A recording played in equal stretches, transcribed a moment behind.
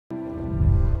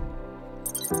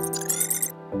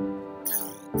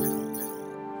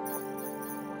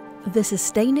The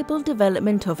sustainable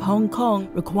development of Hong Kong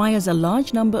requires a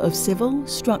large number of civil,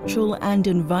 structural and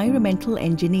environmental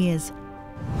engineers.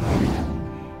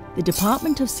 The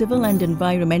Department of Civil and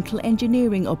Environmental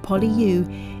Engineering, or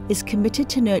PolyU, is committed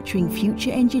to nurturing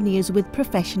future engineers with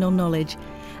professional knowledge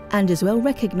and is well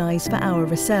recognised for our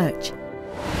research.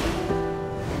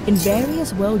 In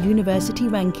various world university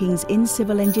rankings in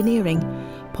civil engineering,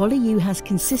 PolyU has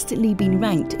consistently been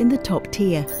ranked in the top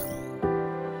tier.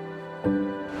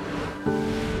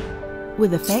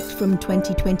 With effect from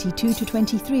 2022 to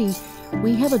 23,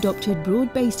 we have adopted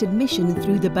broad-based admission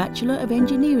through the Bachelor of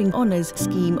Engineering Honours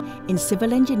scheme in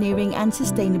Civil Engineering and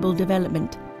Sustainable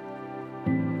Development.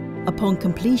 Upon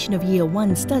completion of Year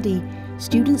 1 study,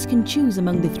 students can choose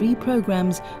among the 3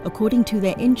 programmes according to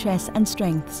their interests and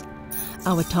strengths.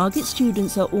 Our target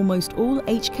students are almost all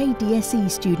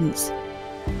HKDSE students.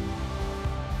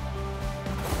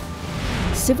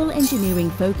 Civil engineering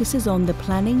focuses on the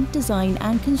planning, design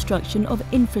and construction of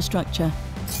infrastructure.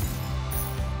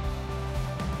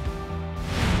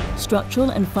 Structural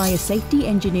and fire safety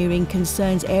engineering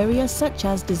concerns areas such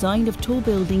as design of tall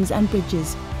buildings and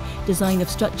bridges, design of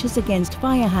structures against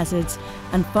fire hazards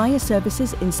and fire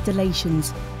services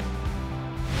installations.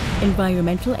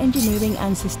 Environmental engineering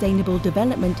and sustainable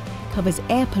development covers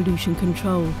air pollution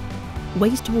control,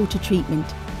 wastewater treatment,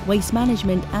 waste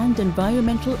management and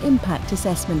environmental impact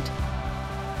assessment.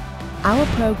 Our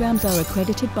programs are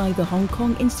accredited by the Hong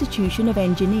Kong Institution of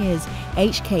Engineers,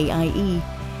 HKIE,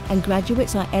 and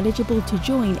graduates are eligible to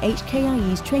join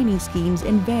HKIE's training schemes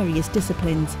in various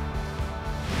disciplines.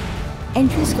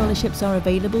 Entry scholarships are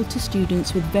available to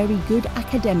students with very good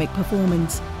academic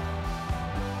performance.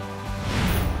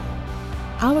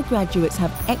 Our graduates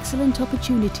have excellent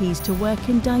opportunities to work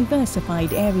in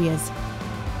diversified areas.